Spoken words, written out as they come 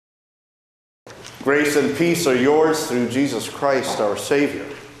Grace and peace are yours through Jesus Christ, our Savior.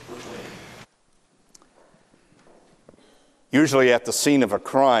 Usually at the scene of a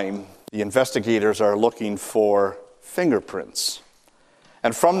crime, the investigators are looking for fingerprints.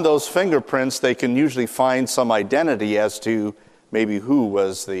 And from those fingerprints, they can usually find some identity as to maybe who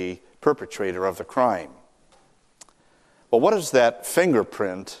was the perpetrator of the crime. But what does that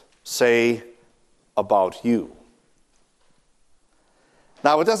fingerprint say about you?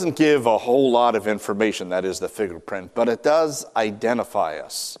 Now, it doesn't give a whole lot of information, that is the fingerprint, but it does identify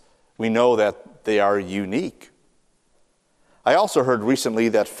us. We know that they are unique. I also heard recently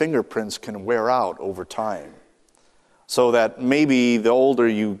that fingerprints can wear out over time, so that maybe the older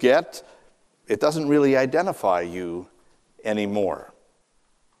you get, it doesn't really identify you anymore.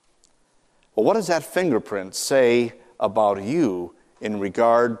 Well, what does that fingerprint say about you in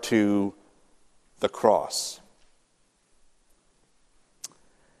regard to the cross?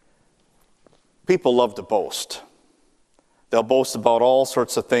 People love to boast. They'll boast about all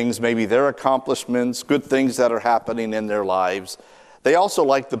sorts of things, maybe their accomplishments, good things that are happening in their lives. They also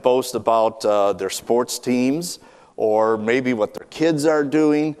like to boast about their sports teams or maybe what their kids are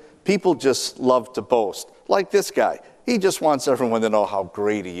doing. People just love to boast. Like this guy. He just wants everyone to know how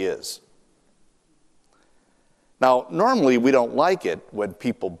great he is. Now, normally we don't like it when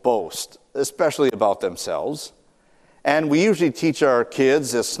people boast, especially about themselves. And we usually teach our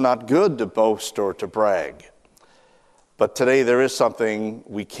kids it's not good to boast or to brag. But today there is something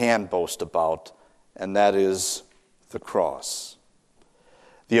we can boast about, and that is the cross.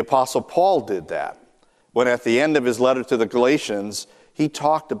 The Apostle Paul did that when at the end of his letter to the Galatians, he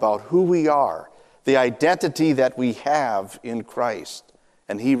talked about who we are, the identity that we have in Christ.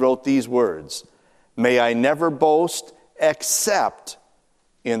 And he wrote these words, "May I never boast except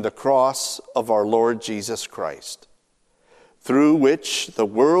in the cross of our Lord Jesus Christ, through which the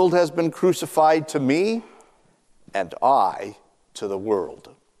world has been crucified to me, and I to the world."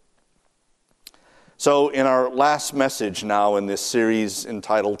 So in our last message now in this series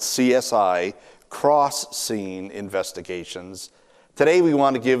entitled CSI, Cross Scene Investigations, today we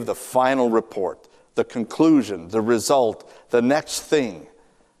want to give the final report, the conclusion, the result, the next thing,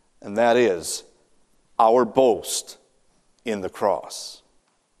 and that is our boast in the cross.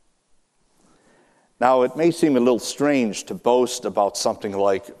 Now, it may seem a little strange to boast about something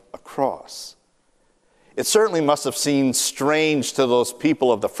like a cross. It certainly must have seemed strange to those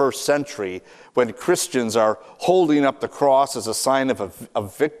people of the first century when Christians are holding up the cross as a sign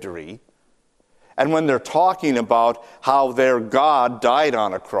of victory, and when they're talking about how their God died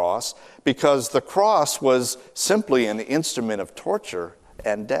on a cross, because the cross was simply an instrument of torture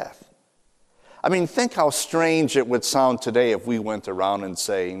and death. I mean, think how strange it would sound today if we went around and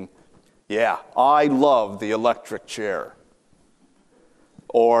saying, "Yeah, I love the electric chair."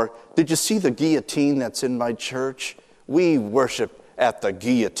 Or, "Did you see the guillotine that's in my church? We worship at the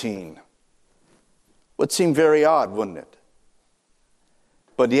guillotine." Would seem very odd, wouldn't it?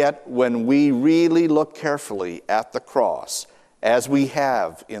 But yet, when we really look carefully at the cross, as we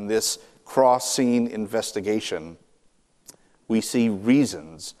have in this cross scene investigation, we see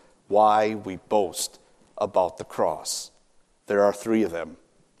reasons why we boast about the cross. There are three of them.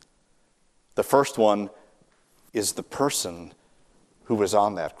 The first one is the person who was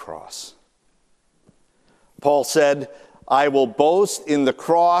on that cross. Paul said, "I will boast in the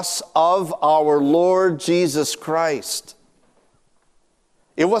cross of our Lord Jesus Christ."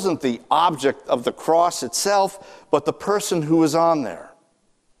 It wasn't the object of the cross itself, but the person who was on there.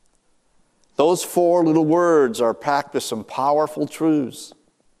 Those four little words are packed with some powerful truths,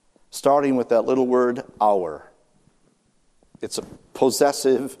 starting with that little word, our. It's a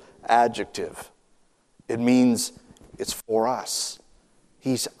possessive adjective. It means it's for us.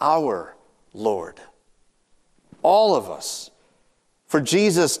 He's our Lord. All of us. For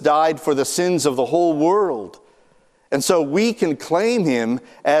Jesus died for the sins of the whole world. And so we can claim him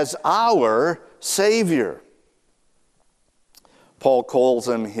as our Savior. Paul calls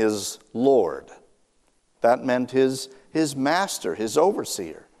him his Lord. That meant his master, his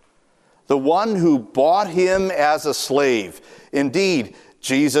overseer. The one who bought him as a slave. Indeed,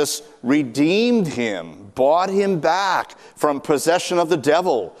 Jesus redeemed him, bought him back from possession of the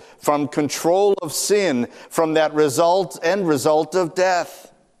devil, from control of sin, from that end result of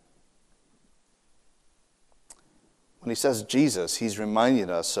death. When he says Jesus, he's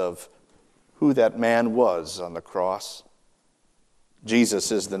reminding us of who that man was on the cross.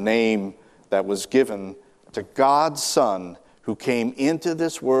 Jesus is the name that was given to God's Son who came into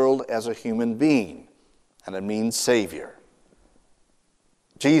this world as a human being, and it means Savior.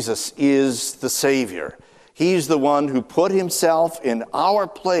 Jesus is the Savior. He's the one who put himself in our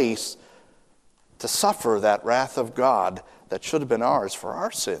place to suffer that wrath of God that should have been ours for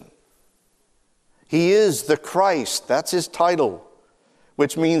our sin. He is the Christ, that's his title,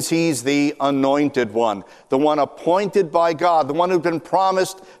 which means he's the anointed one, the one appointed by God, the one who'd been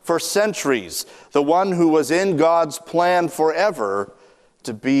promised for centuries, the one who was in God's plan forever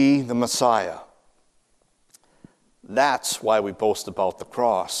to be the Messiah. That's why we boast about the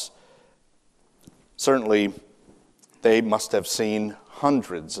cross. Certainly, they must have seen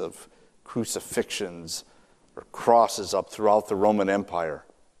hundreds of crucifixions or crosses up throughout the Roman Empire.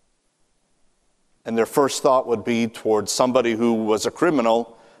 And their first thought would be towards somebody who was a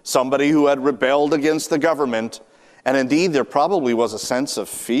criminal, somebody who had rebelled against the government. And indeed, there probably was a sense of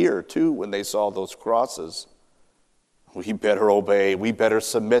fear, too, when they saw those crosses. We better obey, we better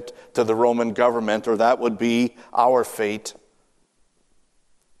submit to the Roman government, or that would be our fate.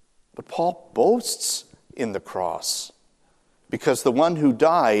 But Paul boasts in the cross, because the one who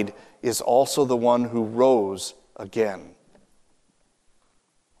died is also the one who rose again.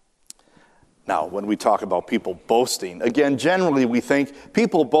 Now, when we talk about people boasting, again, generally we think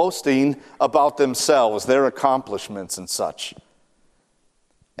people boasting about themselves, their accomplishments and such.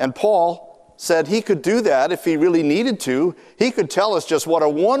 And Paul said he could do that if he really needed to. He could tell us just what a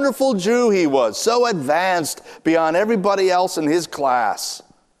wonderful Jew he was, so advanced beyond everybody else in his class.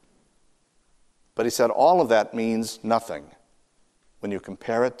 But he said all of that means nothing when you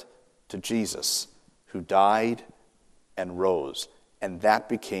compare it to Jesus, who died and rose, and that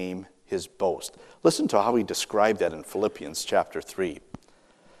became his boast. Listen to how he described that in Philippians chapter 3.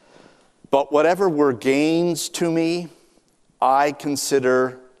 But whatever were gains to me, I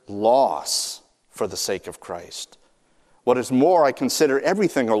consider loss for the sake of Christ. What is more, I consider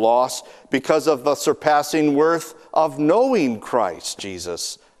everything a loss because of the surpassing worth of knowing Christ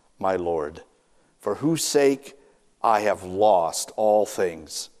Jesus, my Lord, for whose sake I have lost all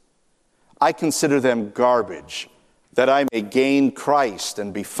things. I consider them garbage, that I may gain Christ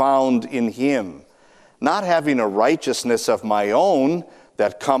and be found in him, not having a righteousness of my own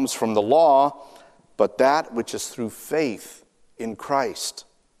that comes from the law, but that which is through faith in Christ.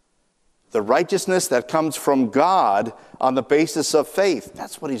 The righteousness that comes from God on the basis of faith.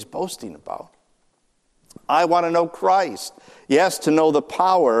 That's what he's boasting about. I want to know Christ. Yes, to know the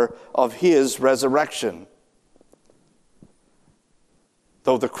power of his resurrection.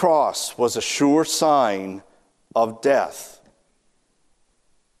 Though the cross was a sure sign of death,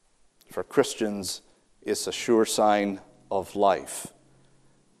 for Christians, it's a sure sign of life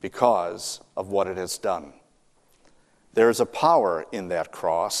because of what it has done. There is a power in that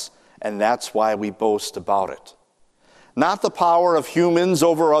cross, and that's why we boast about it. Not the power of humans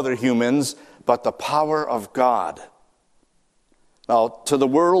over other humans, but the power of God. Now, to the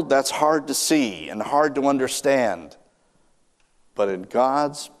world, that's hard to see and hard to understand. But in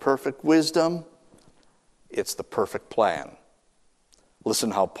God's perfect wisdom, it's the perfect plan. Listen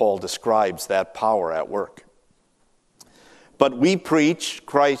how Paul describes that power at work. But we preach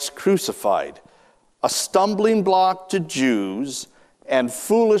Christ crucified, a stumbling block to Jews and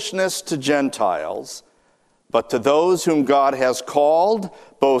foolishness to Gentiles, but to those whom God has called,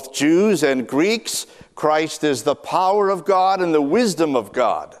 both Jews and Greeks, Christ is the power of God and the wisdom of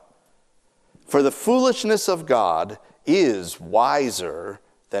God. For the foolishness of God is wiser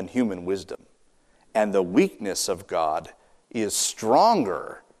than human wisdom, and the weakness of God is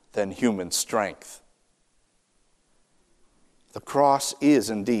stronger than human strength. The cross is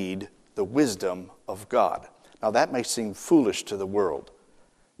indeed the wisdom of God. Now that may seem foolish to the world.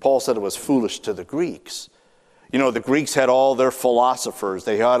 Paul said it was foolish to the Greeks. You know, the Greeks had all their philosophers.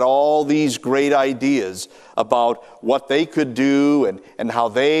 They had all these great ideas about what they could do and how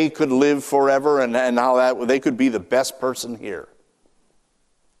they could live forever and how they could be the best person here.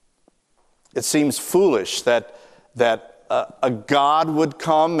 It seems foolish that a God would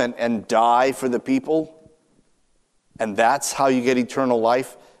come and die for the people, and that's how you get eternal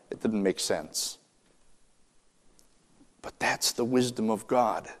life. It didn't make sense. But that's the wisdom of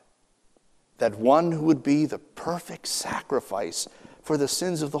God. That one who would be the perfect sacrifice for the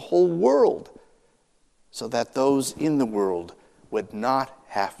sins of the whole world, so that those in the world would not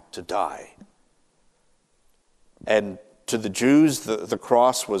have to die. And to the Jews, the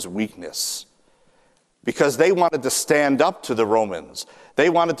cross was weakness, because they wanted to stand up to the Romans.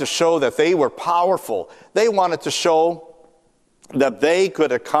 They wanted to show that they were powerful. They wanted to show that they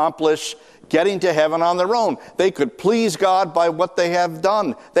could accomplish getting to heaven on their own. They could please God by what they have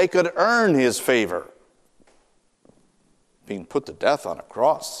done. They could earn his favor. Being put to death on a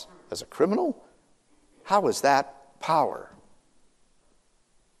cross as a criminal? How is that power?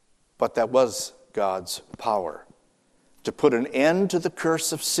 But that was God's power to put an end to the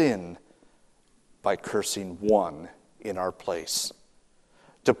curse of sin by cursing one in our place.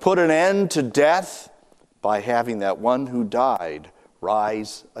 To put an end to death by having that one who died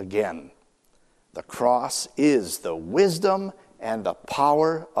rise again. The cross is the wisdom and the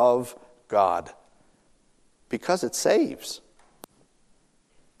power of God because it saves.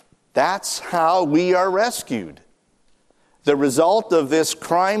 That's how we are rescued. The result of this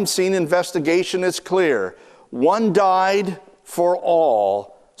crime scene investigation is clear. One died for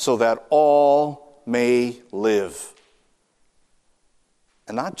all so that all may live.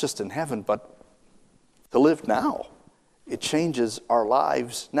 And not just in heaven, but to live now. It changes our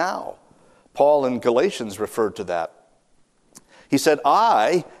lives now. Paul in Galatians referred to that. He said,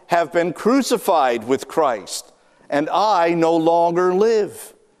 I have been crucified with Christ, and I no longer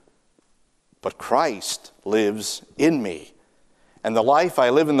live. But Christ lives in me. And the life I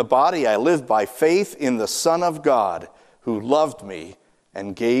live in the body, I live by faith in the Son of God, who loved me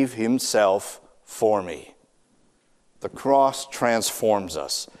and gave himself for me. The cross transforms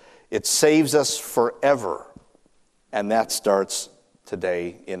us. It saves us forever. And that starts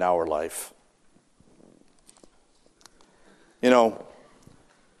today in our life. You know,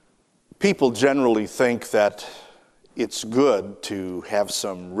 people generally think that it's good to have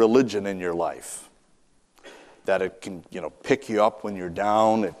some religion in your life. That it can, pick you up when you're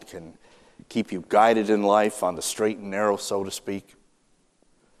down. It can keep you guided in life on the straight and narrow, so to speak.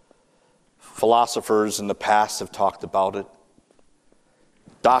 Philosophers in the past have talked about it.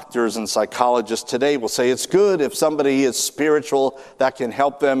 Doctors and psychologists today will say it's good if somebody is spiritual, that can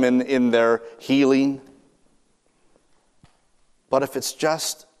help them in their healing. But if it's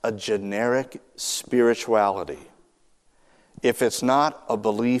just a generic spirituality, if it's not a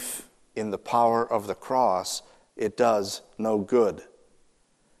belief in the power of the cross, it does no good.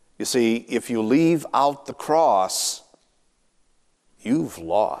 You see, if you leave out the cross, you've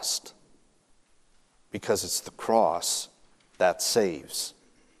lost. Because it's the cross that saves.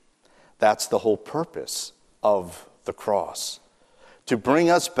 That's the whole purpose of the cross. To bring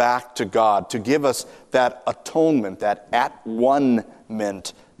us back to God, to give us that atonement, that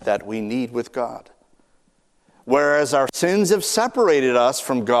at-one-ment that we need with God. Whereas our sins have separated us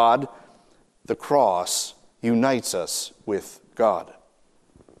from God, the cross unites us with God.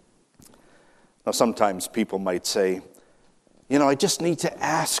 Now, sometimes people might say, I just need to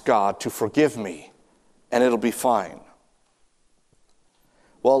ask God to forgive me, and it'll be fine.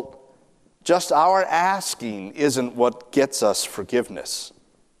 Well, just our asking isn't what gets us forgiveness.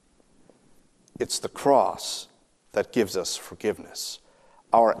 It's the cross that gives us forgiveness.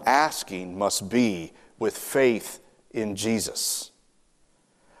 Our asking must be with faith in Jesus.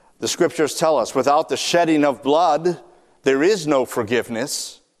 The scriptures tell us, without the shedding of blood, there is no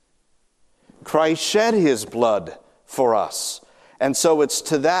forgiveness. Christ shed his blood for us, and so it's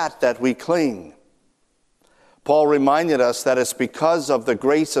to that we cling. Paul reminded us that it's because of the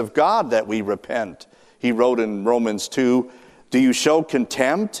grace of God that we repent. He wrote in Romans 2, do you show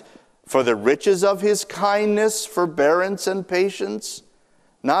contempt for the riches of his kindness, forbearance, and patience?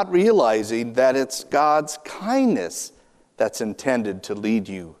 Not realizing that it's God's kindness that's intended to lead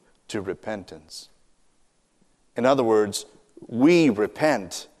you to repentance. In other words, we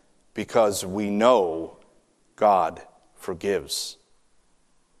repent because we know God forgives.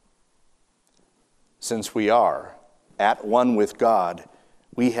 Since we are at one with God,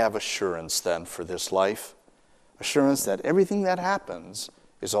 we have assurance then for this life. Assurance that everything that happens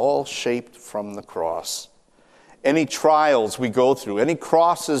is all shaped from the cross. Any trials we go through, any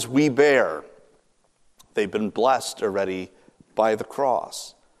crosses we bear, they've been blessed already by the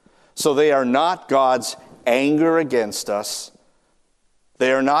cross. So they are not God's anger against us.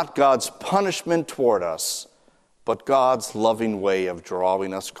 They are not God's punishment toward us, but God's loving way of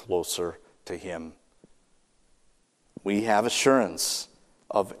drawing us closer to him. We have assurance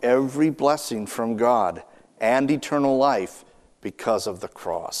of every blessing from God and eternal life because of the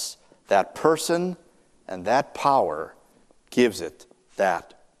cross. That person and that power gives it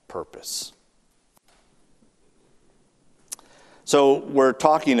that purpose. So we're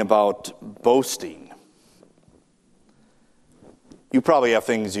talking about boasting. You probably have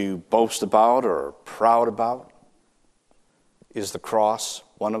things you boast about or are proud about. Is the cross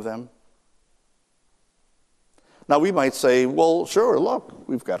one of them? Now we might say, well, sure, look,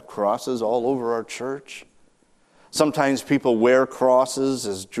 we've got crosses all over our church. Sometimes people wear crosses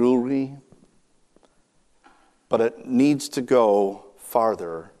as jewelry. But it needs to go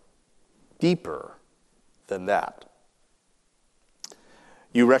farther, deeper than that.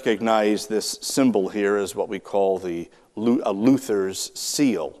 You recognize this symbol here as what we call a Luther's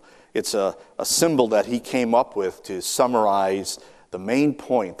seal. It's a symbol that he came up with to summarize the main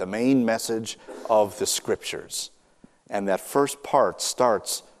point, the main message of the Scriptures. And that first part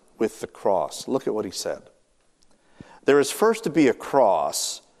starts with the cross. Look at what he said. There is first to be a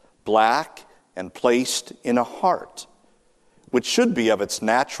cross, black and placed in a heart, which should be of its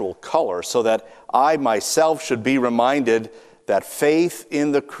natural color, so that I myself should be reminded that faith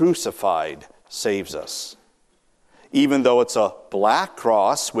in the crucified saves us. Even though it's a black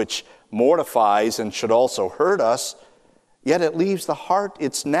cross, which mortifies and should also hurt us, yet it leaves the heart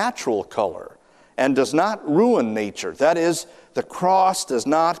its natural color and does not ruin nature. That is, the cross does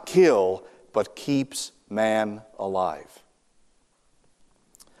not kill, but keeps man alive.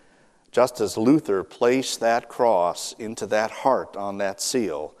 Just as Luther placed that cross into that heart on that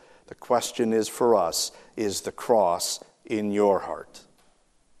seal, the question is for us, is the cross in your heart?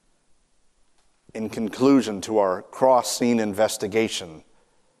 In conclusion to our cross scene investigation,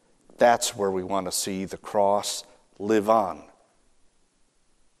 that's where we want to see the cross live on.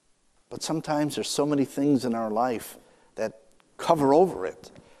 But sometimes there's so many things in our life that cover over it.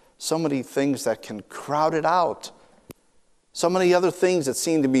 So many things that can crowd it out. So many other things that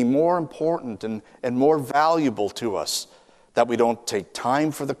seem to be more important and more valuable to us, that we don't take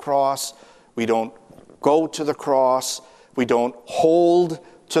time for the cross, we don't go to the cross, we don't hold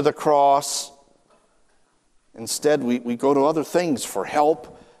to the cross. Instead, we go to other things for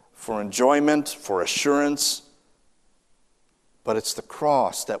help, for enjoyment, for assurance. But it's the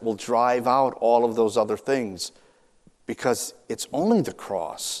cross that will drive out all of those other things, because it's only the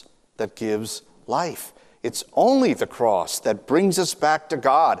cross that gives life. It's only the cross that brings us back to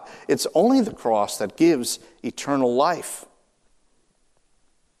God. It's only the cross that gives eternal life.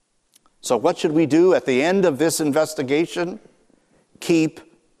 So what should we do at the end of this investigation? Keep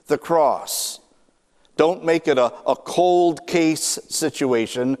the cross. Don't make it a cold case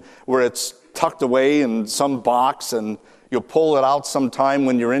situation where it's tucked away in some box and you'll pull it out sometime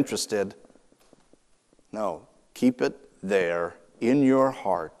when you're interested. No, keep it there in your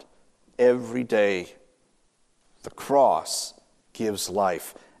heart every day. The cross gives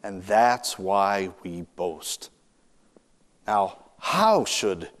life, and that's why we boast. Now, how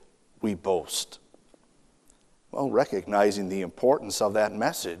should we boast? Well, recognizing the importance of that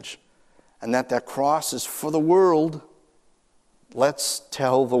message and that cross is for the world. Let's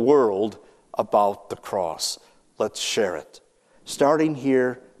tell the world about the cross. Let's share it, starting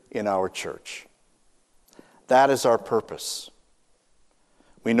here in our church. That is our purpose.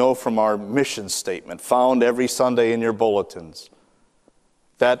 We know from our mission statement, found every Sunday in your bulletins,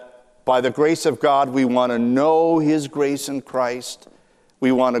 that by the grace of God, we want to know His grace in Christ.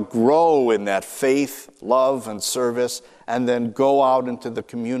 We want to grow in that faith, love, and service, and then go out into the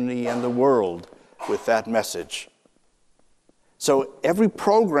community and the world with that message. So every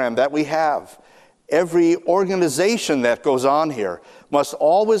program that we have, every organization that goes on here must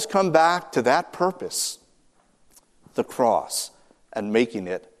always come back to that purpose, the cross, and making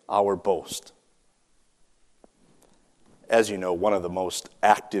it our boast. As you know, one of the most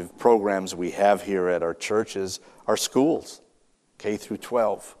active programs we have here at our church is our schools, K through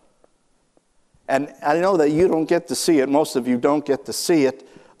 12. And I know that you don't get to see it, most of you don't get to see it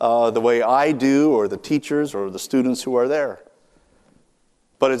the way I do, or the teachers or the students who are there.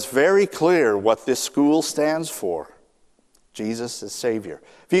 But it's very clear what this school stands for. Jesus is Savior.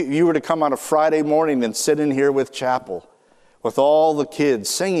 If you were to come on a Friday morning and sit in here with chapel, with all the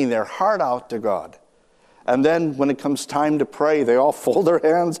kids singing their heart out to God, and then when it comes time to pray, they all fold their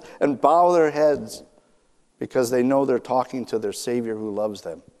hands and bow their heads because they know they're talking to their Savior who loves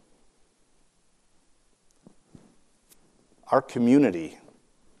them. Our community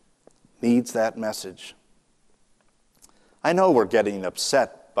needs that message. I know we're getting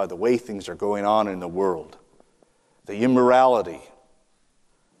upset by the way things are going on in the world. The immorality,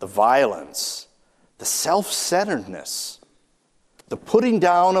 the violence, the self-centeredness, the putting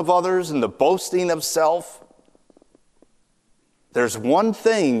down of others and the boasting of self. There's one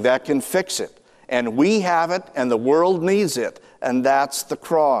thing that can fix it, and we have it, and the world needs it, and that's the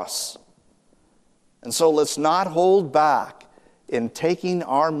cross. And so let's not hold back in taking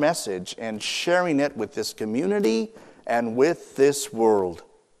our message and sharing it with this community and with this world,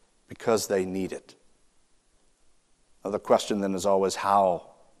 because they need it. Now, the question then is always how.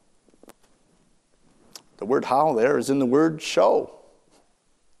 The word how there is in the word show.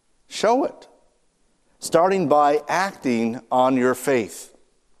 Show it, starting by acting on your faith.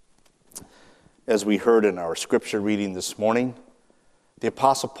 As we heard in our scripture reading this morning, the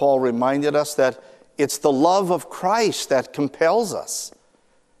Apostle Paul reminded us that it's the love of Christ that compels us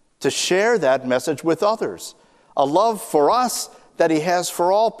to share that message with others, a love for us that He has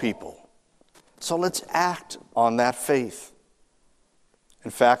for all people. So let's act on that faith.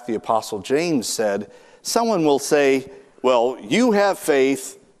 In fact, the Apostle James said, someone will say, well, you have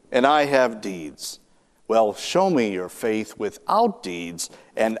faith and I have deeds. Well, show me your faith without deeds,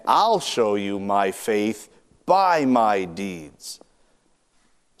 and I'll show you my faith by my deeds.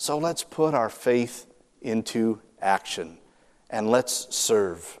 So let's put our faith into action, and let's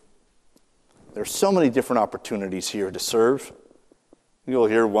serve. There's so many different opportunities here to serve. You'll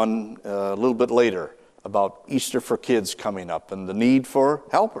hear one a little bit later about Easter for Kids coming up and the need for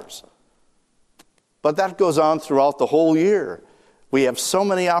helpers. But that goes on throughout the whole year. We have so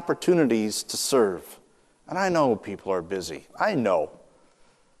many opportunities to serve. And I know people are busy. I know.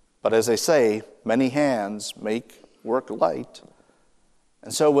 But as they say, many hands make work light.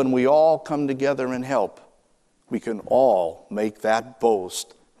 And so when we all come together and help, we can all make that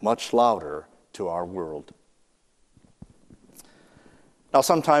boast much louder to our world. Now,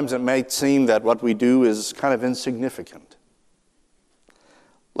 sometimes it might seem that what we do is kind of insignificant.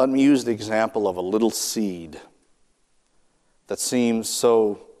 Let me use the example of a little seed that seems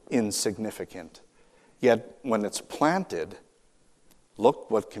so insignificant. Yet when it's planted, look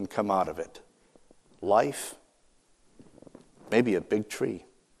what can come out of it. Life, maybe a big tree.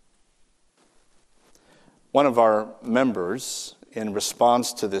 One of our members, in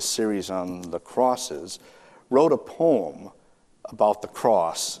response to this series on the crosses, wrote a poem about the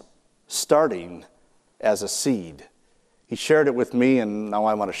cross, starting as a seed. He shared it with me, and now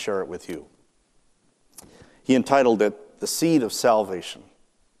I want to share it with you. He entitled it, "The Seed of Salvation."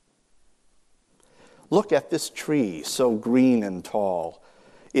 Look at this tree, so green and tall,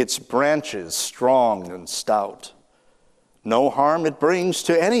 its branches strong and stout. No harm it brings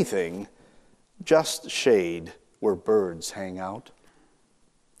to anything, just shade where birds hang out.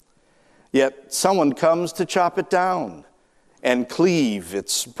 Yet someone comes to chop it down and cleave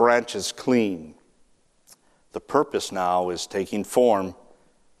its branches clean. The purpose now is taking form.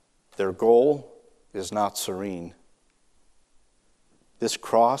 Their goal is not serene. This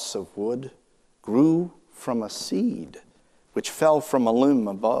cross of wood grew from a seed which fell from a limb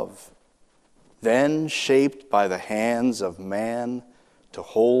above, then shaped by the hands of man to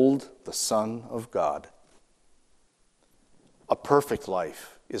hold the Son of God. A perfect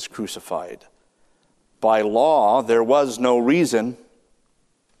life is crucified. By law there was no reason,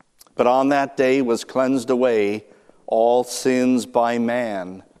 but on that day was cleansed away all sins by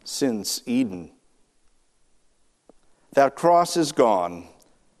man since Eden. That cross is gone,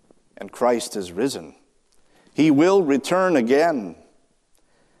 and Christ is risen. He will return again.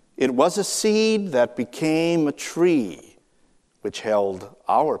 It was a seed that became a tree, which held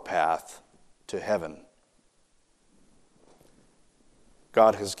our path to heaven.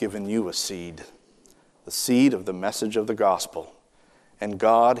 God has given you a seed, the seed of the message of the gospel. And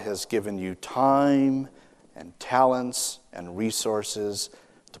God has given you time and talents and resources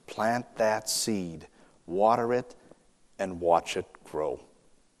to plant that seed, water it, and watch it grow.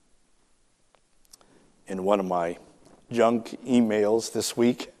 In one of my junk emails this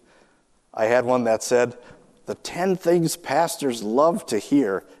week, I had one that said, "The 10 things pastors love to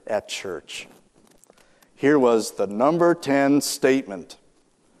hear at church." Here was the number 10 statement.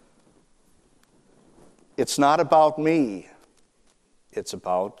 It's not about me, it's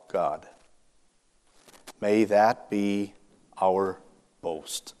about God. May that be our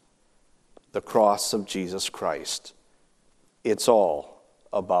boast. The cross of Jesus Christ. It's all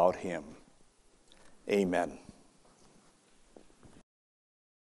about Him. Amen.